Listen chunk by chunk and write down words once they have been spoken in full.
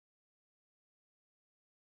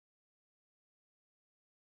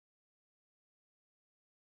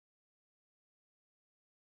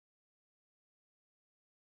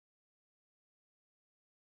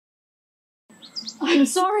I'm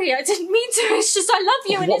sorry, I didn't mean to. It's just I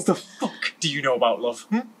love you and What the fuck do you know about love?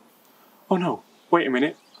 Oh no, wait a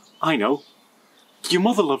minute. I know. Your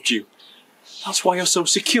mother loved you. That's why you're so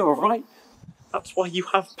secure, right? That's why you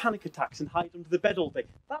have panic attacks and hide under the bed all day.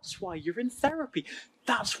 That's why you're in therapy.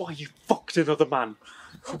 That's why you fucked another man.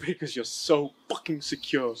 Because you're so fucking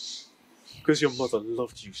secure. Because your mother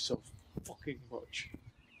loved you so fucking much.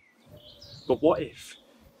 But what if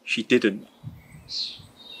she didn't?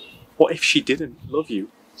 What if she didn't love you?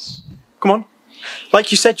 Come on.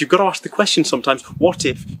 Like you said, you've got to ask the question sometimes. What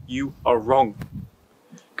if you are wrong?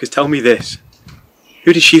 Because tell me this.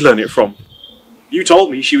 Who did she learn it from? You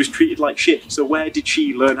told me she was treated like shit, so where did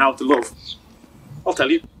she learn how to love? I'll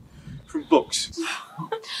tell you. From books.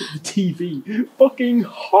 TV. Fucking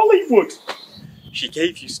Hollywood. She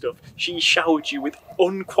gave you stuff. She showered you with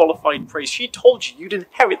unqualified praise. She told you you'd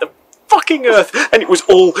inherit the fucking earth, and it was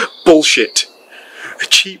all bullshit. A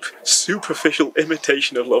cheap, superficial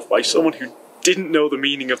imitation of love by someone who didn't know the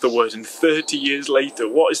meaning of the word, and 30 years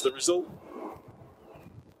later, what is the result?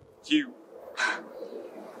 You.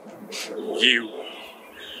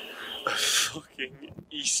 A fucking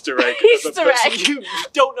Easter egg. Easter egg! You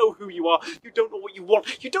don't know who you are, you don't know what you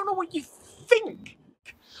want, you don't know what you think.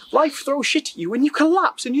 Life throws shit at you and you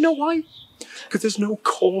collapse, and you know why? Because there's no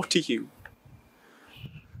core to you.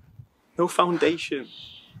 No foundation.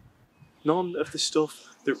 None of the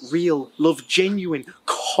stuff that real love, genuine,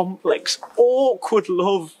 complex, awkward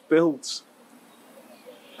love builds.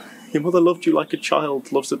 Your mother loved you like a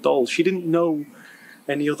child loves a doll. She didn't know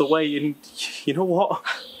any other way, and you know what?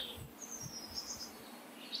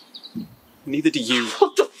 Neither do you.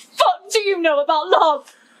 What the fuck do you know about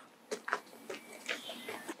love?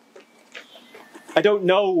 I don't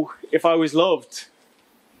know if I was loved.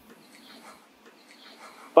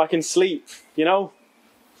 But I can sleep, you know?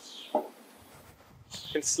 I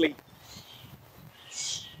can sleep.